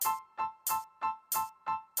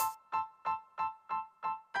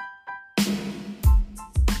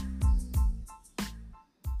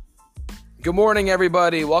Good morning,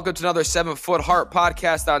 everybody. Welcome to another 7 Foot Heart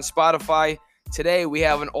podcast on Spotify. Today, we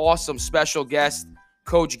have an awesome special guest.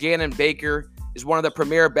 Coach Gannon Baker is one of the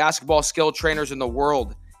premier basketball skill trainers in the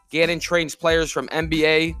world. Gannon trains players from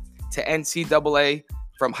NBA to NCAA,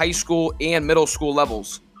 from high school and middle school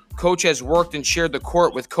levels. Coach has worked and shared the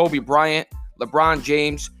court with Kobe Bryant, LeBron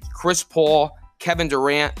James, Chris Paul, Kevin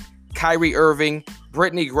Durant, Kyrie Irving,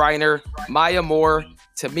 Brittany Griner, Maya Moore,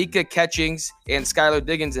 Tamika Catchings, and Skylar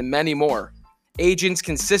Diggins, and many more. Agents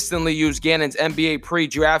consistently use Gannon's NBA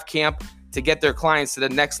pre-draft camp to get their clients to the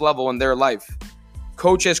next level in their life.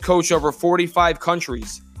 Coach has coached over 45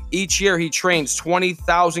 countries. Each year, he trains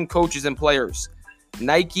 20,000 coaches and players.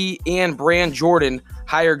 Nike and brand Jordan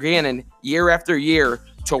hire Gannon year after year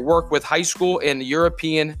to work with high school and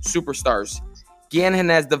European superstars. Gannon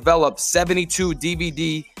has developed 72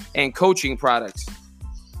 DVD and coaching products.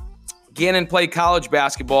 Gannon played college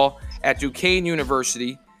basketball at Duquesne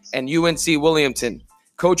University and UNC Wilmington.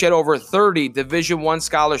 Coach had over 30 Division I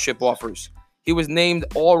scholarship offers. He was named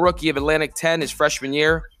All-Rookie of Atlantic 10 his freshman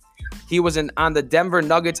year. He was on the Denver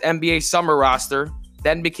Nuggets NBA summer roster,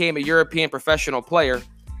 then became a European professional player.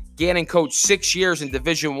 Gannon coached 6 years in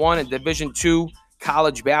Division I and Division II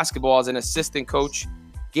college basketball as an assistant coach.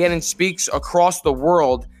 Gannon speaks across the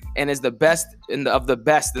world and is the best of the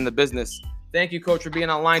best in the business. Thank you, Coach, for being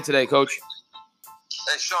online today, Coach.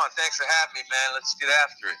 Hey, Sean, thanks for having me, man. Let's get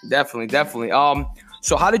after it. Definitely.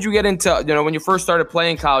 So how did you get into, when you first started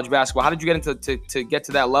playing college basketball, how did you get into to get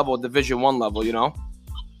to that level, Division I level, How did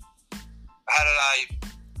I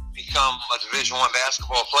become a Division I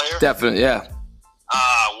basketball player? Definitely, yeah.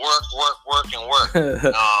 Work.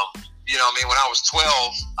 When I was 12,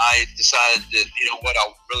 I decided that,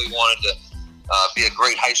 I really wanted to be a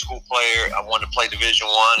great high school player. I wanted to play Division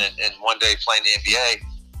I and one day play in the NBA.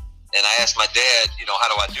 And I asked my dad, how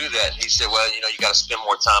do I do that? And he said, well, you got to spend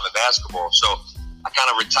more time in basketball. So I kind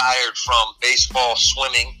of retired from baseball,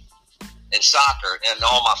 swimming, and soccer. And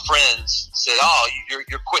all my friends said, oh,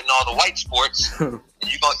 you're quitting all the white sports and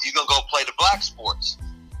you're gonna go play the black sports.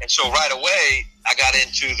 And so right away, I got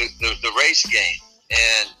into the race game.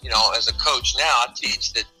 And, as a coach now, I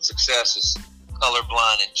teach that success is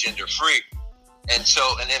colorblind and gender-free. And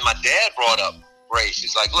then my dad brought up race.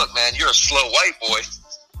 He's like, look, man, you're a slow white boy.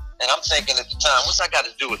 And I'm thinking at the time, what's that got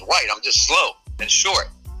to do with white? I'm just slow and short.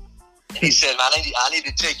 And he said, I need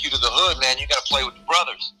to take you to the hood, man. You got to play with the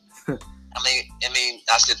brothers.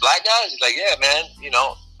 I said, black guys? He's like, yeah, man.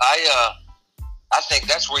 I think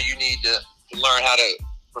that's where you need to learn how to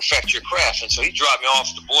perfect your craft. And so he dropped me off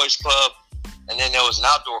to the boys club. And then there was an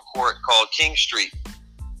outdoor court called King Street.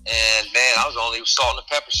 And, man, I was only salt and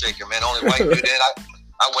pepper shaker, man. Only white dude. And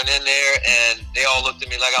I went in there, and they all looked at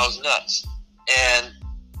me like I was nuts. And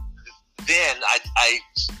then I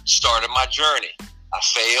started my journey. I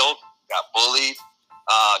failed, got bullied,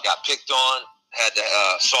 got picked on, had to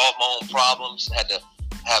solve my own problems, had to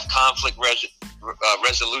have conflict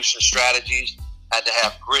resolution strategies, had to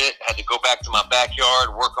have grit, had to go back to my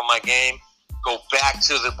backyard, work on my game, go back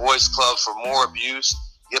to the boys club for more abuse,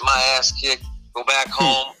 get my ass kicked, go back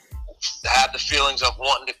home, have the feelings of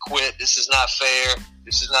wanting to quit. This is not fair.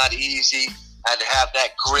 This is not easy. I had to have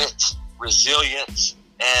that grit, resilience.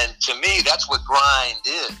 And to me, that's what grind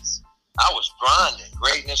is. I was grinding.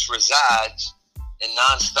 Greatness resides in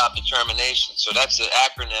nonstop determination. So that's the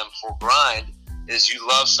acronym for grind, is you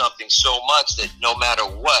love something so much that no matter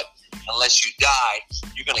what, unless you die,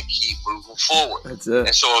 you're going to keep moving forward. That's it.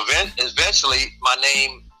 And so eventually my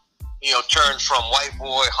name, turned from white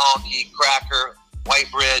boy, honky, cracker, white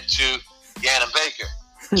bread to Gannon Baker,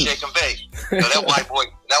 shake and bake. That white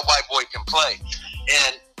boy can play.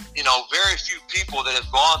 And very few people that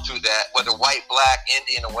have gone through that, whether white, black,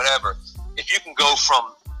 Indian, or whatever, if you can go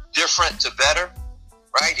from different to better,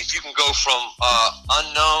 right? If you can go from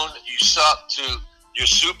unknown, you suck, to you're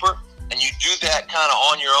super, and you do that kind of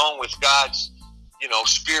on your own with God's,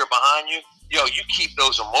 spirit behind you, you keep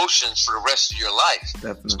those emotions for the rest of your life.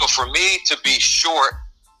 Definitely. So for me to be short,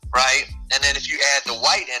 right, and then if you add the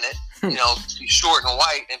white in it, to be short and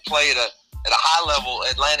white and play at a high-level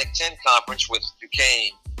Atlantic 10 conference with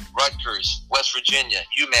Duquesne, Rutgers, West Virginia,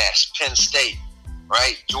 UMass, Penn State,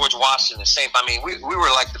 right? George Washington, we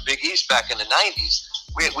were like the Big East back in the 90s.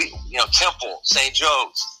 We Temple, St.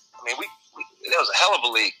 Joe's. That was a hell of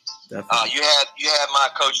a league. You had my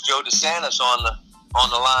coach Joe DeSantis on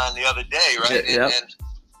the line the other day, right? Yeah. And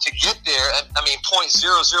to get there,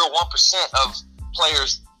 0.001% of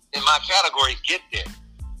players in my category get there.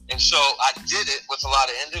 And so I did it with a lot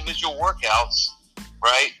of individual workouts,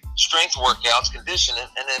 right? Strength workouts, conditioning,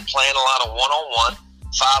 and then playing a lot of one-on-one,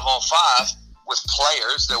 5-on-5 with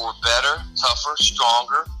players that were better, tougher,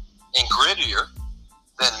 stronger, and grittier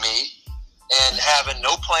than me and having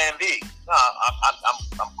no plan B. No,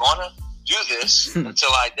 I'm going to do this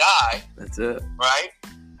until I die. That's it. Right?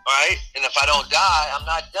 Right? And if I don't die, I'm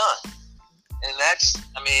not done. And that's,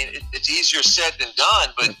 I mean, it's easier said than done,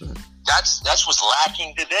 but that's what's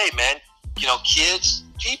lacking today, man. You know, kids,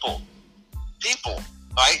 people,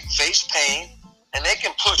 right, face pain, and they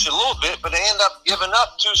can push a little bit, but they end up giving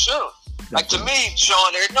up too soon. Like, to me,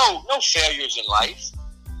 Sean, there are no failures in life.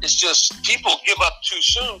 It's just people give up too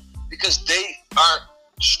soon because they aren't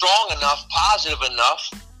strong enough, positive enough,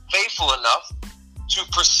 faithful enough to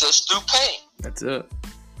persist through pain. That's it.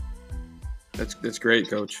 That's great,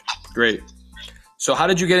 Coach. Great. So how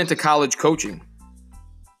did you get into college coaching?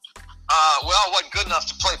 Well, I wasn't good enough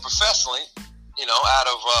to play professionally, you know, out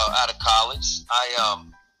of college. I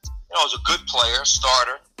was a good player,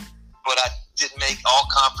 starter, but I didn't make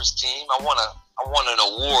all-conference team. I won an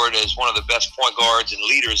award as one of the best point guards and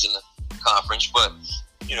leaders in the conference, but,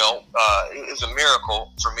 you know, it was a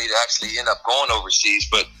miracle for me to actually end up going overseas.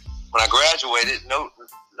 But when I graduated, no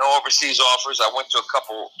overseas offers. I went to a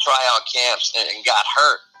couple tryout camps and got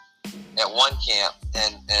hurt at one camp,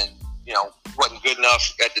 and you know, wasn't good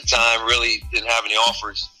enough at the time. Really didn't have any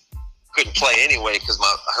offers. Couldn't play anyway because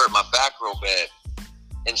I hurt my back real bad,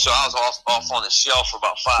 and so I was off on the shelf for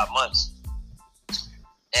about 5 months.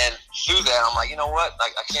 And through that, I'm like, you know what?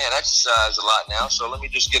 I can't exercise a lot now, so let me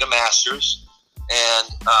just get a master's. And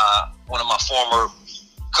one of my former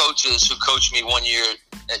coaches who coached me 1 year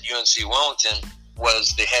at UNC Wellington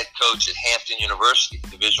was the head coach at Hampton University,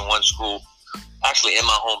 Division I school, actually in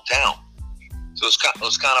my hometown. So it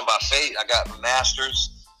was kind of by fate. I got a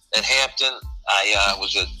master's at Hampton. I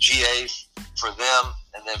was a GA for them,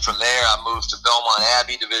 and then from there I moved to Belmont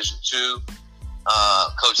Abbey, Division II.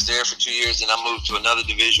 Coached there for 2 years, and I moved to another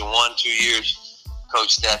Division I, 2 years.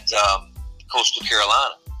 Coached at Coastal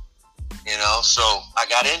Carolina. You know, so I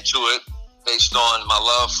got into it based on my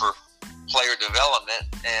love for player development,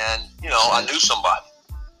 and you know, I knew somebody,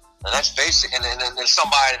 and that's basic. And then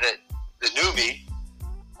somebody that knew me,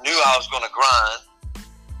 knew I was going to grind,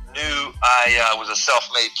 knew I was a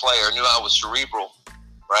self-made player, knew I was cerebral,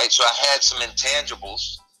 right? So I had some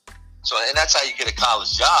intangibles. So, and that's how you get a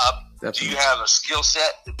college job. Definitely. Do you have a skill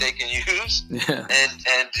set that they can use? Yeah.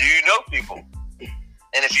 And do you know people?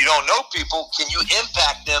 And if you don't know people, can you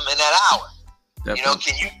impact them in that hour? Definitely. You know,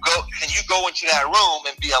 can you go into that room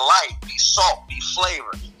and be a light, be salt, be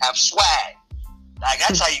flavor, have swag? Like,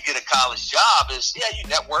 that's how you get a college job. Is you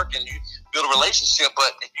network and you build a relationship,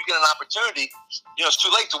 but if you get an opportunity, you know, it's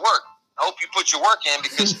too late to work. I hope you put your work in,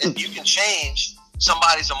 because if you can change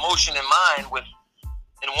somebody's emotion and mind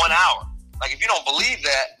in 1 hour. Like, if you don't believe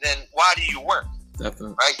that, then why do you work?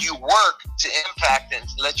 Definitely. Right? You work to impact and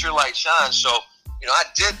let your light shine. So, you know, I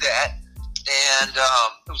did that, and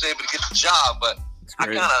was able to get the job. But I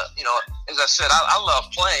kind of, you know, as I said, I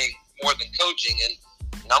love playing more than coaching, and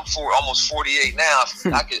I'm almost 48 now.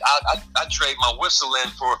 I'd trade my whistle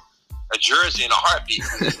in for a jersey in a heartbeat.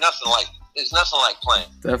 There's nothing like playing.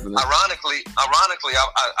 Definitely. Ironically,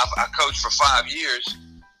 I coached for 5 years,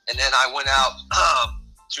 and then I went out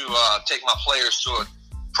to take my players to a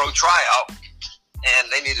pro tryout, and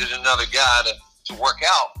they needed another guy to work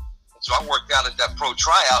out. So I worked out at that pro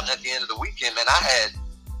tryout, and at the end of the weekend, I had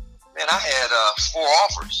 4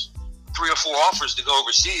 offers, 3 or 4 offers to go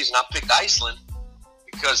overseas, and I picked Iceland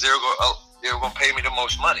because they were going to pay me the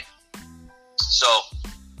most money. So,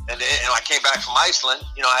 and I came back from Iceland.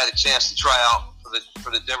 You know, I had a chance to try out for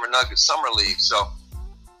the Denver Nuggets Summer League. So,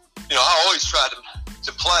 you know, I always tried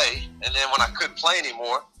to play, and then when I couldn't play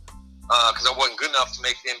anymore because I wasn't good enough to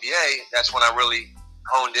make the NBA, that's when I really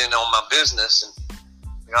honed in on my business. And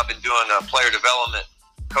you know, I've been doing a player development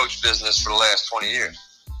coach business for the last 20 years.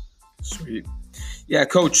 Sweet. Yeah,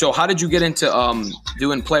 Coach, so how did you get into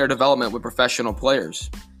doing player development with professional players?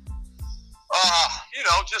 You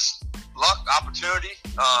know, just luck, opportunity,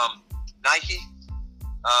 Nike.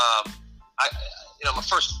 My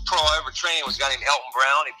first pro I ever trained was a guy named Elton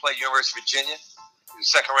Brown. He played University of Virginia. He was a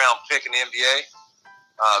second-round pick in the NBA.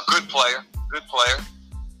 Good player.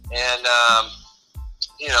 And,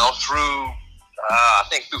 you know, through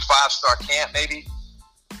 5-star camp maybe,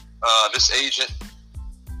 this agent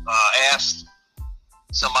asked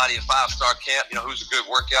somebody at 5-star camp, you know, who's a good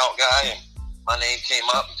workout guy, and my name came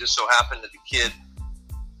up. It just so happened that the kid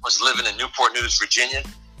was living in Newport News, Virginia.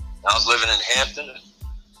 I was living in Hampton.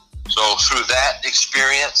 So through that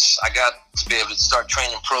experience, I got to be able to start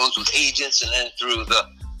training pros with agents, and then through the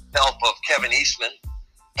help of Kevin Eastman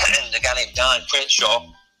and a guy named Don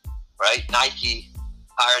Crenshaw, right? Nike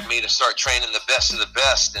hired me to start training the best of the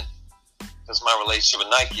best, and because my relationship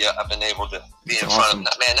with Nike, I've been able to be in front of,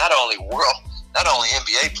 man, not only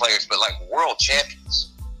NBA players, but like world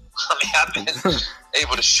champions. I mean, I've been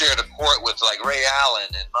able to share the court with like Ray Allen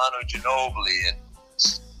and Manu Ginobili and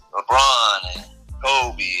LeBron and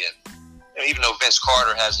Kobe, and even though Vince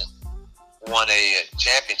Carter hasn't won a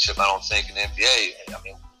championship, I don't think, in the NBA. I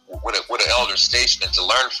mean, what an elder statesman to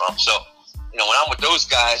learn from. So, when I'm with those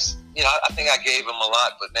guys, I think I gave them a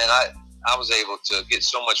lot, but man, I was able to get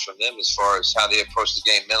so much from them as far as how they approach the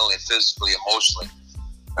game mentally, physically, emotionally,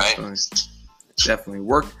 right? Definitely.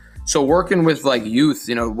 Working with like youth,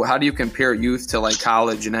 how do you compare youth to like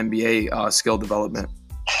college and NBA skill development?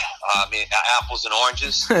 I mean, apples and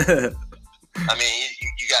oranges. I mean,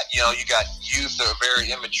 you got youth that are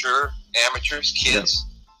very immature, amateurs, kids,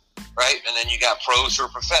 right? And then you got pros who are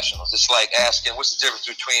professionals. It's like asking, what's the difference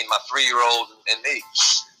between my 3-year-old and me?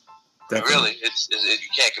 Really, you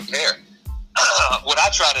can't compare. What I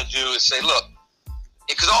try to do is say, look,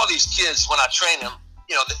 because all these kids, when I train them,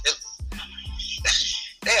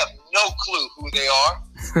 they have no clue who they are.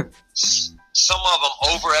 Some of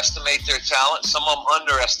them overestimate their talent. Some of them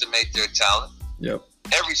underestimate their talent. Yep.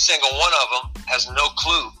 Every single one of them has no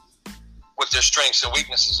clue what their strengths and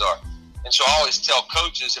weaknesses are. And so I always tell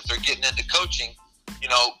coaches, if they're getting into coaching, you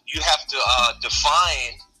have to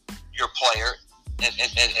define your player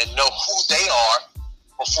and know who they are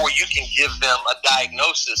before you can give them a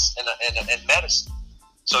diagnosis and medicine.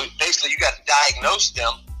 So basically, you got to diagnose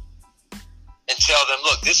them and tell them,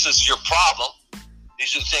 look, this is your problem.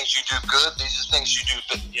 These are the things you do good. These are the things you do,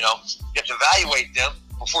 you have to evaluate them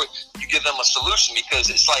before you give them a solution, because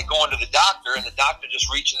it's like going to the doctor and the doctor just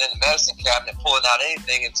reaching in the medicine cabinet, pulling out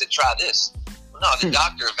anything and said, try this. Well, no, the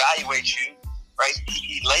doctor evaluates you, right?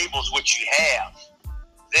 He labels what you have.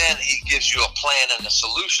 Then he gives you a plan and a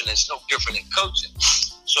solution. It's no different in coaching.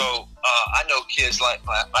 So I know kids like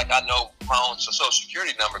I know my own social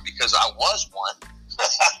security number because I was one.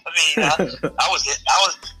 I mean, I was.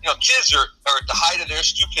 Kids are at the height of their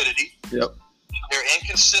stupidity. Yep. They're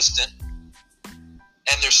inconsistent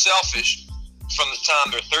and they're selfish from the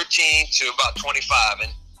time they're 13 to about 25,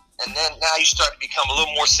 and then now you start to become a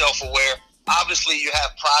little more self-aware. Obviously, you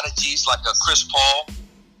have prodigies like a Chris Paul,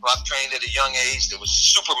 who I've trained at a young age, that was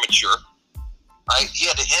super mature. Right? He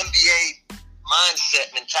had the NBA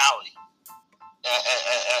mindset mentality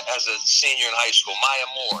as a senior in high school. Maya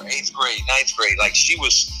Moore, 8th grade, 9th grade, like she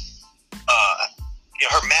was,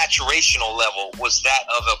 her maturational level was that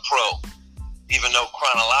of a pro, even though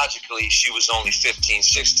chronologically she was only 15,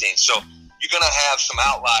 16. So you're going to have some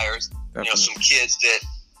outliers, some kids that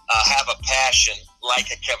have a passion like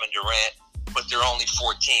a Kevin Durant, but they're only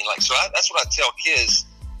 14. That's what I tell kids.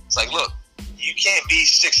 It's like, look, you can't be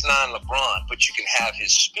 6'9" LeBron, but you can have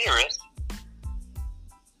his spirit.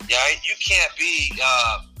 Yeah, you can't be,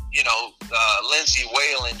 Lindsay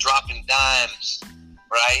Whalen dropping dimes,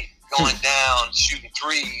 right? Going down, shooting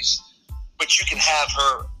threes, but you can have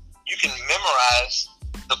her. You can memorize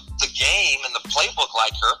the game and the playbook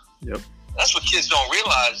like her. Yep. That's what kids don't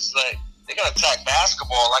realize. Like, they're gonna attack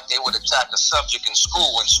basketball like they would attack a subject in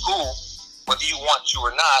school. In school, whether you want to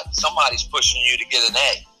or not, somebody's pushing you to get an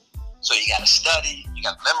A. So you got to study, you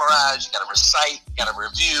got to memorize, you got to recite, you got to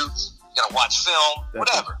review, you got to watch film,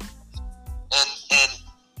 whatever. And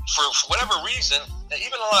for whatever reason,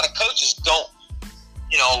 even a lot of coaches don't,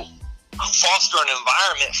 foster an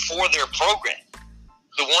environment for their program.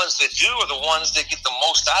 The ones that do are the ones that get the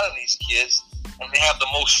most out of these kids, and they have the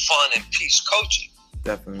most fun and peace coaching.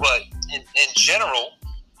 Definitely. But in general,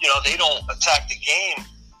 they don't attack the game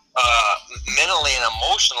mentally and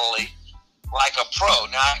emotionally like a pro.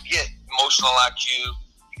 Now, I get emotional IQ.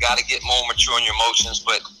 You got to get more mature in your emotions.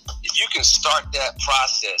 But if you can start that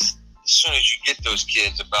process as soon as you get those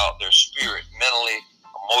kids about their spirit, mentally,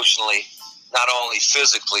 emotionally, not only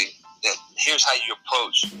physically, that here's how you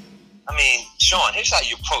approach. I mean, Sean, here's how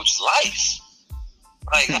you approach life.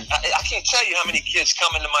 Like, I can't tell you how many kids come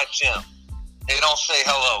into my gym. They don't say,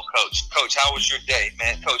 hello, coach. Coach, how was your day,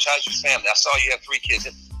 man? Coach, how's your family? I saw you have 3 kids.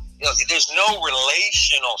 There's no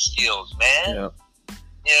relational skills, man. Yep.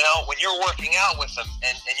 When you're working out with them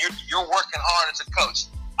and you're working hard as a coach.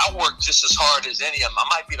 I work just as hard as any of them. I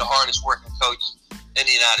might be the hardest working coach in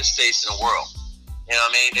the United States and the world. You know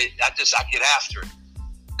what I mean? I get after it.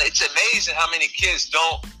 It's amazing how many kids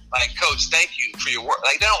don't, like, coach, thank you for your work.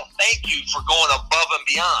 Like, they don't thank you for going above and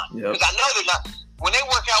beyond. Because I know they're not, when they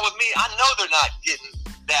work out with me, I know they're not getting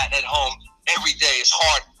that at home every day. It's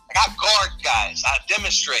hard. Like, I guard guys. I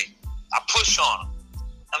demonstrate. I push on them.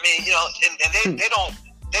 I mean, and they don't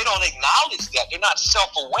acknowledge that. They're not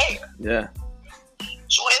self-aware. Yeah.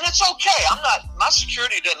 So, and it's okay. My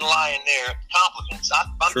security doesn't lie in their compliments.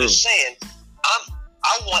 I'm just saying, I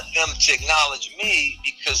I want them to acknowledge me,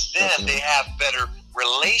 because then Definitely. they have better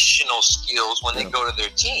relational skills when they go to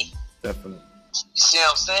their team. Definitely. You see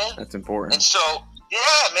what I'm saying? That's important. And so,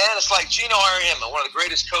 yeah, man, it's like Gino Auriemma, one of the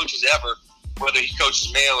greatest coaches ever, whether he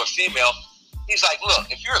coaches male or female. He's like,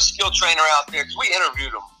 look, if you're a skill trainer out there, because we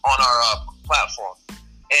interviewed him on our platform,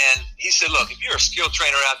 and he said, look, if you're a skill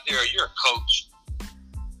trainer out there, you're a coach,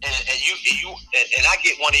 and you I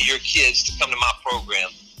get one of your kids to come to my program,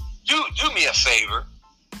 do me a favor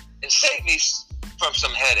and save me from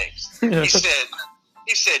some headaches.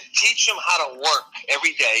 He said, teach them how to work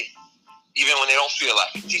every day, even when they don't feel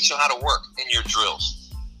like it. Teach them how to work in your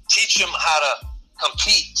drills. Teach them how to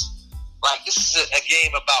compete. Like, this is a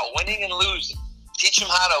game about winning and losing. Teach them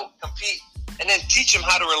how to compete, and then teach them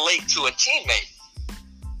how to relate to a teammate.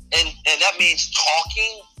 And that means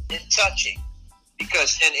talking and touching.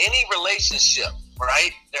 Because in any relationship,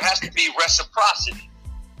 right, there has to be reciprocity.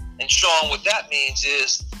 And Sean, what that means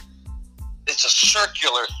is it's a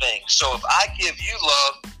circular thing. So if I give you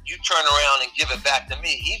love, you turn around and give it back to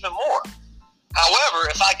me even more. However,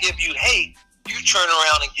 if I give you hate, you turn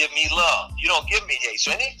around and give me love. You don't give me hate.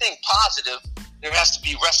 So anything positive, there has to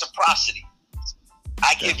be reciprocity.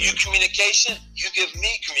 I give you communication, you give me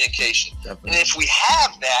communication. Definitely. And if we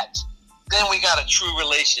have that, then we got a true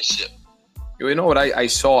relationship. You know what I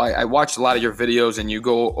saw? I watched a lot of your videos, and you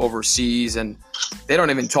go overseas, and they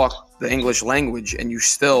don't even talk the English language, and you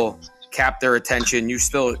still cap their attention. You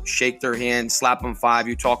still shake their hand, slap them 5.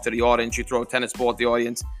 You talk to the audience. You throw a tennis ball at the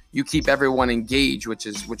audience. You keep everyone engaged, which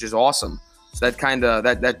is awesome. So that kind of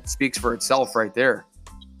that speaks for itself right there.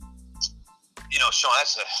 You know, Sean,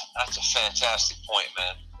 that's a fantastic point,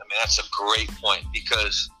 man. I mean, that's a great point,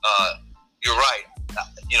 because you're right.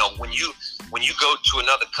 You know, when you go to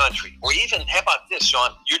another country, or even, how about this,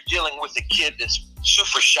 Sean? You're dealing with a kid that's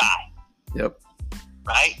super shy. Yep.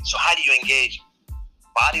 Right? So how do you engage?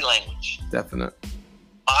 Body language. Definite.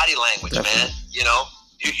 Body language, Definitely. man. You know,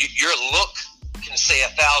 your look can say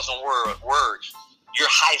 1,000 words. Your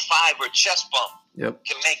high five or chest bump Yep.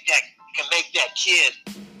 can make that kid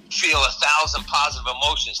feel 1,000 positive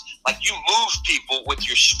emotions. Like, you move people with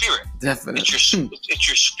your spirit. Definite. It's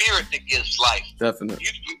your spirit that gives life. Definite.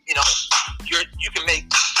 You know, you can make,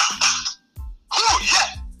 oh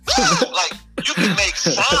yeah, like, you can make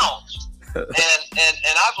sounds. And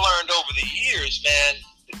I've learned over the years, man,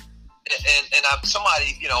 and I'm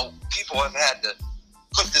somebody, you know, people have had to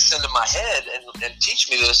put this into my head and teach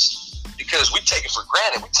me this, because we take it for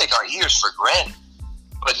granted. We take our ears for granted.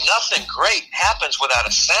 But nothing great happens without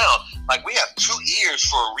a sound. Like, we have 2 ears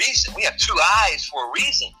for a reason. We have 2 eyes for a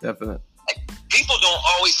reason. Definite. Like, people don't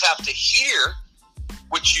always have to hear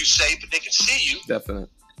what you say, but they can see you. Definite.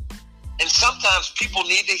 And sometimes people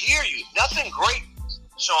need to hear you. Nothing great,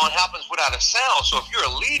 Sean, happens without a sound. So if you're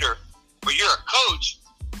a leader or you're a coach,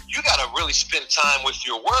 you got to really spend time with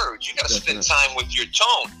your words. You got to spend time with your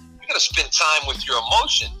tone. You got to spend time with your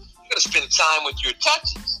emotion. You got to spend time with your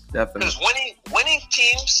touches. Definitely. Because winning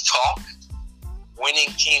teams talk, winning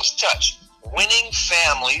teams touch. Winning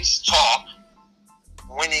families talk,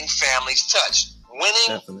 winning families touch. Winning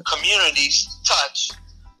Definitely. communities touch,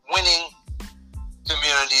 winning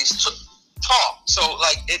communities talk. So,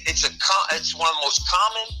 like, it's one of the most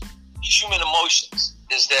common human emotions,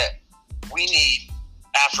 is that we need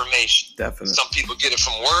affirmation. Definitely. Some people get it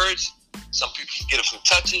from words, some people get it from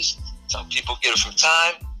touches, some people get it from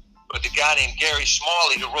time. But the guy named Gary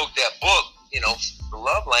Smalley, who wrote that book, you know, The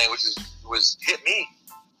Love Language, was hit me.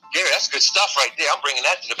 Gary, that's good stuff right there. I'm bringing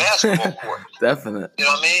that to the basketball court. Definite. You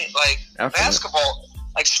know what I mean? Like, Definite. basketball,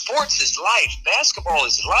 like, sports is life. Basketball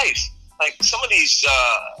is life. Like, some of these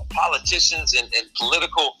politicians and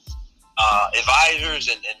political advisors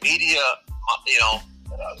and media, you know,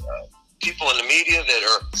 people in the media that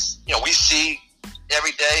are, you know, we see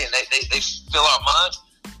every day, and they fill our minds.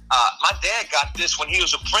 My dad got this when he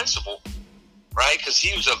was a principal, right? Because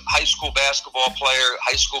he was a high school basketball player,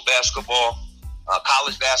 high school basketball,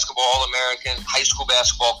 college basketball All-American, high school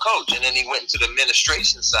basketball coach. And then he went into the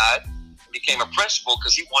administration side and became a principal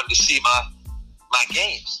because he wanted to see my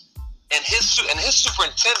games. And his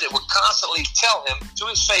superintendent would constantly tell him to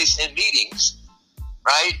his face in meetings,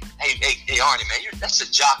 right? Hey, Arnie, man, that's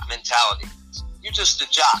a jock mentality. You're just a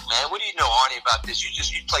jock, man. What do you know, Arnie, about this?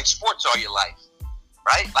 You played sports all your life.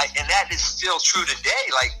 Right? Like, and that is still true today.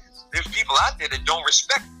 Like, there's people out there that don't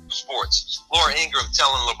respect sports. Laura Ingraham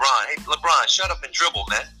telling LeBron, hey, LeBron, shut up and dribble,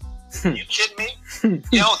 man. You kidding me?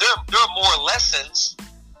 You know, there are more lessons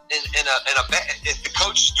if the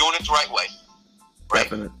coach is doing it the right way. Right?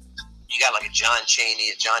 Definite. You got like a John Chaney,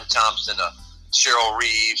 a John Thompson, a Cheryl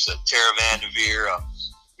Reeves, a Tara Vanderveer,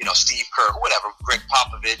 you know, Steve Kerr, whatever, Greg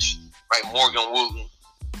Popovich, right? Morgan Wooten.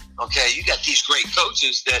 Okay, you got these great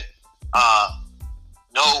coaches that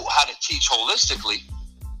know how to teach holistically,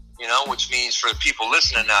 which means for the people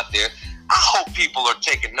listening out there, I hope people are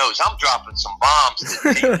taking notes. I'm dropping some bombs.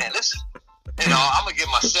 Man, this is, I'm going to give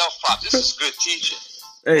myself props. This is good teaching.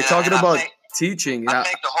 Hey, talking about teaching. I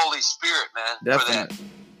thank the Holy Spirit, man, definitely. for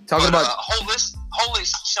that. Talking about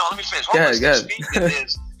Sean, let me finish. Holistic speaking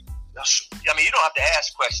is, you don't have to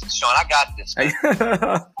ask questions, Sean. I got this, man.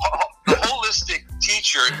 The holistic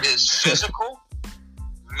teacher is physical,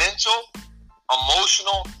 mental,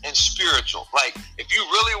 emotional, and spiritual. Like, if you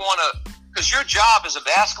really want to, because your job as a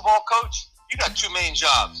basketball coach, you got two main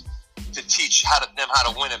jobs: to teach them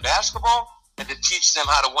how to win in basketball, and to teach them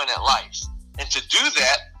how to win at life. And to do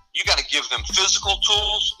that, you got to give them physical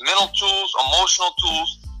tools, mental tools, emotional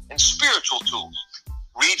tools, and spiritual tools.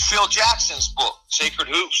 Read Phil Jackson's book, Sacred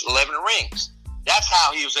Hoops, 11 Rings. That's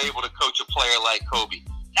how he was able to coach a player like Kobe.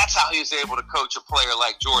 That's how he was able to coach a player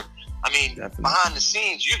like Jordan. I mean, definitely. Behind the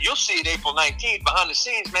scenes, you'll see it April 19th. Behind the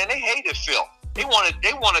scenes, man, they hated Phil. They wanted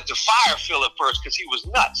to fire Phil at first because he was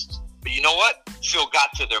nuts. But you know what? Phil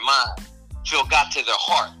got to their mind. Phil got to their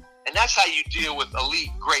heart. And that's how you deal with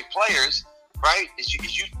elite, great players, right? Is you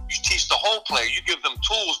teach the whole player. You give them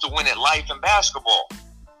tools to win at life and basketball.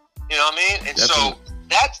 You know what I mean? And definitely. So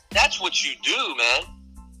that's what you do, man.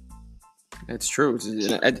 It's true.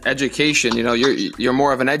 It's education. You're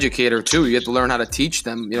more of an educator too. You have to learn how to teach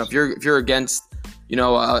them. If you're against, an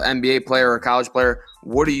NBA player or a college player,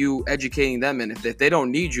 what are you educating them in? If they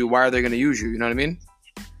don't need you, why are they going to use you? You know what I mean?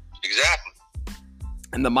 Exactly.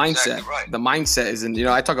 And the mindset. Exactly right. The mindset is, and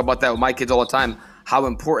I talk about that with my kids all the time. How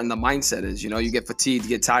important the mindset is. You get fatigued, you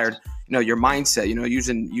get tired. Your mindset.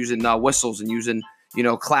 Using whistles and using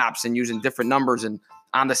claps and using different numbers, and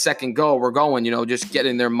on the second go we're going. Just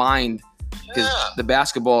getting their mind. Because the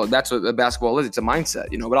basketball, that's what the basketball is. It's a mindset.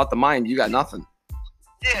 Without the mind, you got nothing.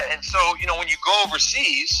 Yeah, and so, when you go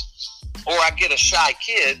overseas, or I get a shy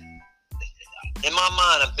kid, in my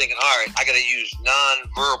mind, I'm thinking, all right, I got to use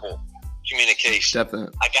nonverbal communication.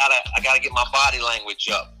 Definitely. I gotta get my body language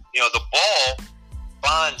up. The ball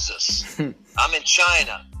binds us. I'm in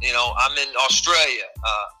China. I'm in Australia.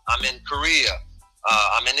 I'm in Korea.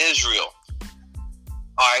 I'm in Israel.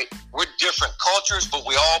 All right, we're different cultures, but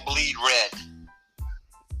we all bleed red.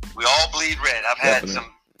 We all bleed red. I've had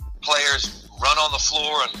some players run on the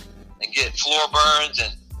floor and get floor burns,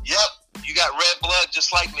 and yep, you got red blood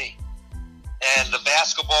just like me. And the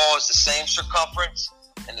basketball is the same circumference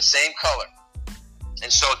and the same color.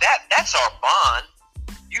 And so that's our bond.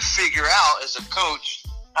 You figure out as a coach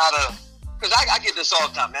how to, because I get this all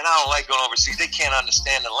the time, man, I don't like going overseas. They can't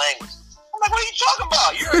understand the language. I'm like, what are you talking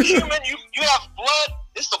about? You're a human. You have blood.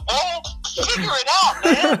 It's the ball. Figure it out,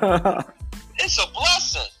 man. It's a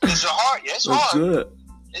blessing. Is it hard? Yeah, it's hard. Good.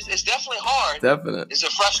 It's definitely hard. Definitely. Is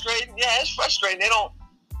it frustrating? Yeah, it's frustrating. You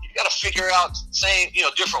got to figure out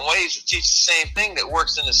different ways to teach the same thing that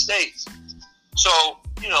works in the States. So,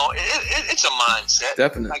 it's a mindset.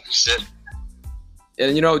 Definitely. Like you said.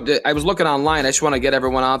 And, I was looking online. I just want to get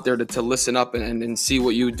everyone out there to listen up and see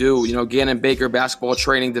what you do. Gannon Baker Basketball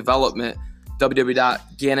Training Development,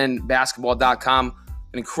 www.gannonbasketball.com.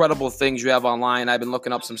 Incredible things you have online. I've been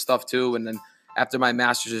looking up some stuff too. And then after my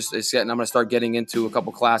master's is getting, I'm going to start getting into a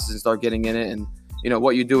couple classes and start getting in it. And,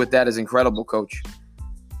 what you do with that is incredible, Coach.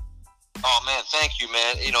 Oh, man, thank you,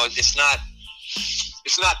 man. It's not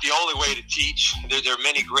the only way to teach. There are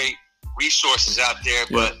many great resources out there,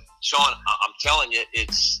 but Sean, I'm telling you,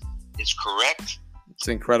 it's correct. It's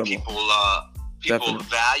incredible. People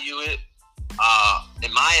value it.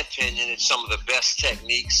 In my opinion, it's some of the best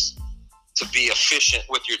techniques to be efficient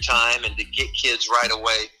with your time and to get kids right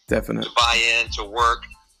away. Definitely. To buy in, to work.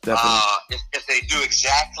 Definitely. If they do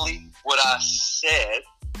exactly what I said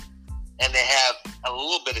and they have a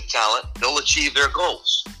little bit of talent, they'll achieve their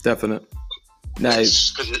goals. Definitely.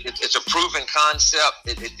 Nice. Because it's a proven concept.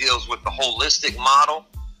 It deals with the holistic model.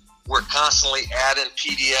 We're constantly adding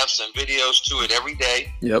PDFs and videos to it every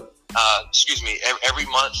day. Yep. Every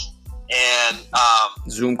month. And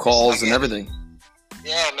Zoom calls and everything.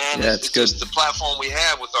 Yeah, man. Yeah, it's good. Just the platform we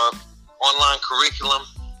have with our online curriculum.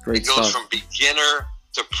 Great stuff. It goes stuff. from beginner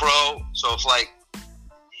to pro. So it's like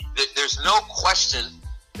there's no question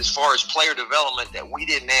as far as player development that we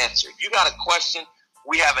didn't answer. If you got a question,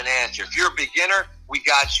 we have an answer. If you're a beginner, we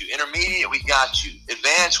got you. Intermediate, we got you.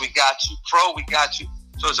 Advanced, we got you. Pro, we got you.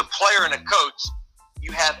 So as a player and a coach,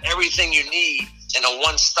 you have everything you need in a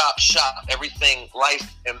one-stop shop. Everything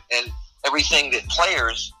life and everything that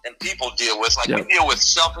players and people deal with. Like we deal with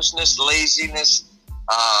selfishness, laziness,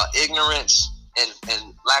 ignorance,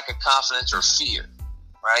 and lack of confidence or fear,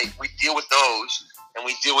 right? We deal with those. and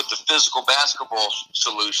we deal with the physical basketball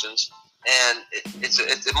solutions. And it's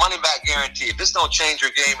a money back guarantee. If this don't change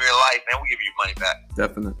your game or your life, man, we'll give you money back.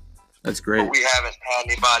 Definitely. That's great. But we haven't had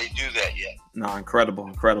anybody do that yet. No,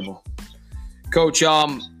 incredible. Coach, we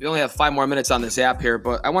only have 5 more minutes on this app here,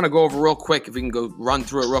 but I want to go over real quick, if we can go run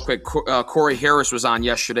through it real quick. Corey Harris was on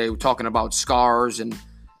yesterday talking about scars and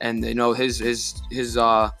his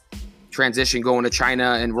transition going to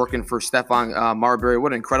China and working for Stephon Marbury.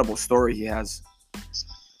 What an incredible story he has.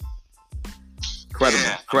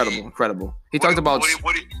 Incredible. He talked about Corey?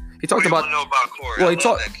 Well,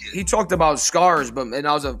 he talked about scars, but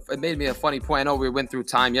it made me a funny point. I know we went through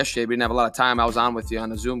time yesterday. We didn't have a lot of time. I was on with you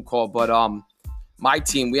on a Zoom call, but my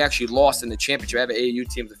team, we actually lost in the championship. I have an AAU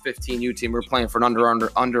team, the 15U team. We were playing for an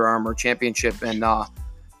Under Armour championship, and I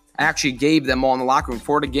actually gave them all in the locker room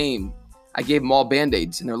for the game. I gave them all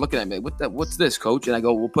Band-Aids, and they're looking at me, what's this, coach? And I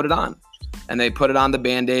go, we'll put it on. And they put it on the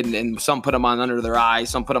Band-Aid, and some put them on under their eye,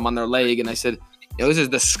 some put them on their leg, and I said, this is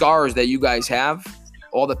the scars that you guys have,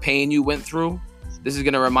 all the pain you went through. This is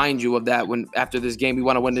going to remind you of that when after this game, we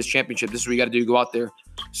want to win this championship. This is what you got to do, go out there.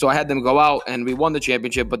 So I had them go out, and we won the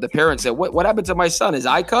championship, but the parents said, what happened to my son? His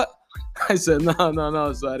eye cut? I said,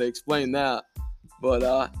 no. So I had to explain that. But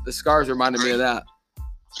the scars reminded me of that.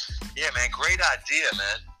 Yeah, man, great idea,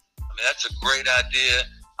 man. I mean, that's a great idea.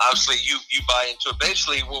 Obviously, you buy into it.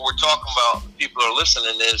 Basically, what we're talking about, people are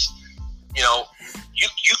listening, is,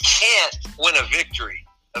 you can't win a victory.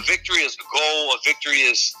 A victory is a goal. A victory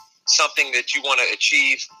is something that you want to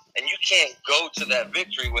achieve, and you can't go to that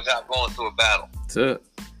victory without going through a battle. That's it.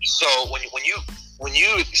 So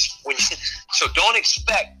so don't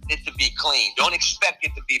expect it to be clean. Don't expect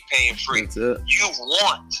it to be pain-free. That's it. You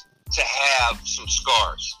want to have some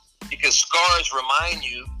scars, because scars remind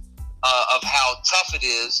you of how tough it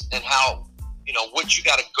is and how, what you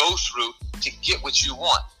got to go through to get what you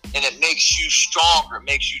want. And it makes you stronger. It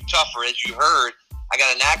makes you tougher. As you heard, I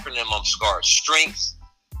got an acronym of SCARS: strength,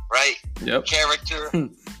 right? Yep. Character,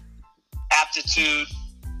 aptitude,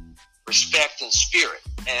 respect, and spirit.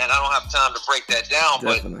 And I don't have time to break that down,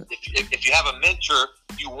 Definitely. But if you have a mentor,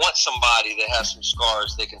 you want somebody that has some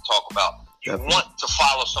scars they can talk about. You Definitely. want to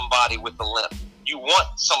follow somebody with a limp. You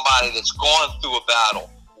want somebody that's gone through a battle,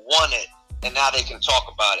 won it, and now they can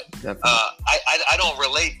talk about it. Definitely. I don't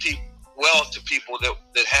relate well to people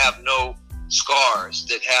that have no scars,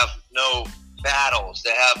 that have no battles,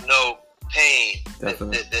 that have no pain, that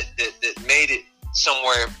made it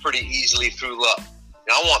somewhere pretty easily through luck.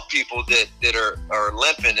 I want people that are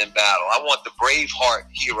limping in battle. I want the Braveheart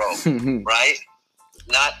hero, right?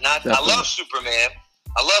 Not. I love Superman.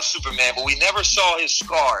 But we never saw his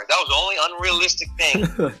scar. That was the only unrealistic thing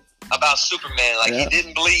about Superman. Like, he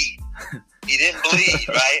didn't bleed. He didn't bleed,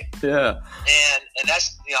 right? Yeah. And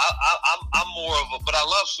that's, I'm more of a, but I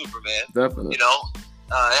love Superman. Definitely.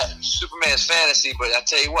 Superman's fantasy, but I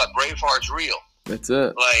tell you what, Braveheart's real. That's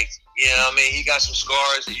it. Like, he got some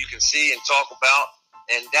scars that you can see and talk about,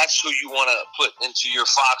 and that's who you want to put into your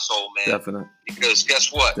foxhole, man. Definitely. Because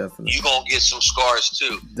guess what? Definitely. You're going to get some scars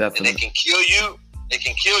too. Definitely. And they can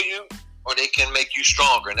kill you, or they can make you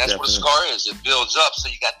stronger. And that's what a scar is. It builds up so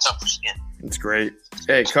you got tougher skin. It's great.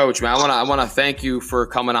 Hey, Coach, man, I want to thank you for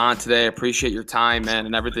coming on today. I appreciate your time, man,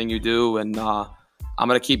 and everything you do. And I'm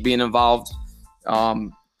going to keep being involved.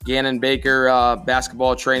 Gannon Baker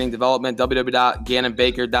basketball training development,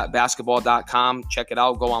 www.gannonbaker.basketball.com. Check it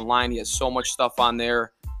out. Go online. He has so much stuff on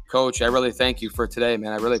there. Coach, I really thank you for today,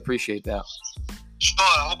 man. I really appreciate that. Sean,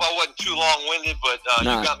 I hope I wasn't too long-winded, but you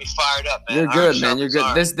got me fired up, man. You're good, man. You're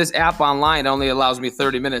good. This app online only allows me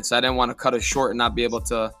 30 minutes. I didn't want to cut it short and not be able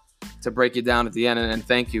to break it down at the end. And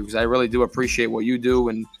thank you, because I really do appreciate what you do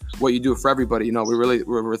and what you do for everybody.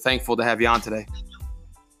 We're thankful to have you on today.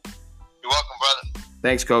 You're welcome, brother.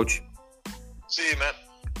 Thanks, Coach. See you, man.